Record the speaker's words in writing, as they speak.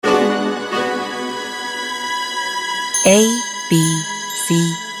A, B,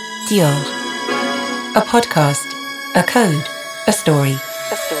 C, Dior. A podcast, a code, a story.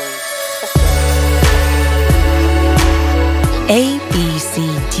 A, B, C,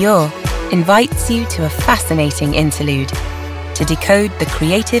 Dior invites you to a fascinating interlude to decode the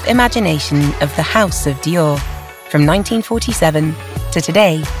creative imagination of the House of Dior from 1947 to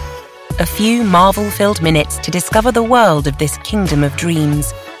today. A few marvel-filled minutes to discover the world of this kingdom of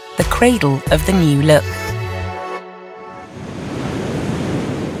dreams, the cradle of the new look.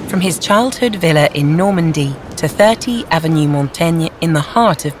 From his childhood villa in Normandy to 30 Avenue Montaigne in the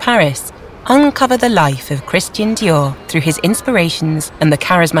heart of Paris, uncover the life of Christian Dior through his inspirations and the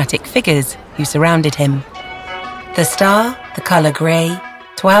charismatic figures who surrounded him. The star, the colour grey,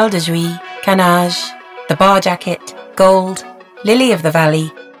 toile de Jouy, canage, the bar jacket, gold, lily of the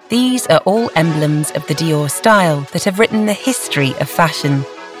valley, these are all emblems of the Dior style that have written the history of fashion.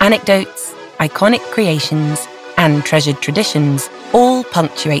 Anecdotes, iconic creations, and treasured traditions all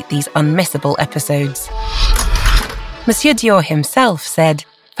punctuate these unmissable episodes. Monsieur Dior himself said,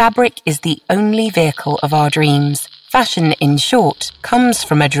 "Fabric is the only vehicle of our dreams. Fashion, in short, comes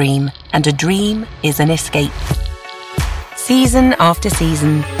from a dream, and a dream is an escape." Season after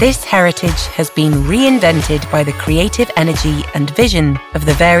season, this heritage has been reinvented by the creative energy and vision of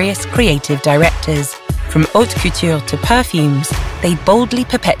the various creative directors. From haute couture to perfumes, they boldly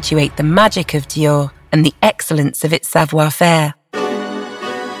perpetuate the magic of Dior and the excellence of its savoir-faire.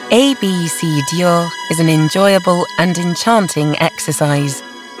 ABC Dior is an enjoyable and enchanting exercise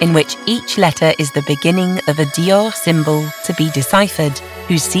in which each letter is the beginning of a Dior symbol to be deciphered,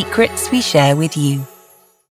 whose secrets we share with you.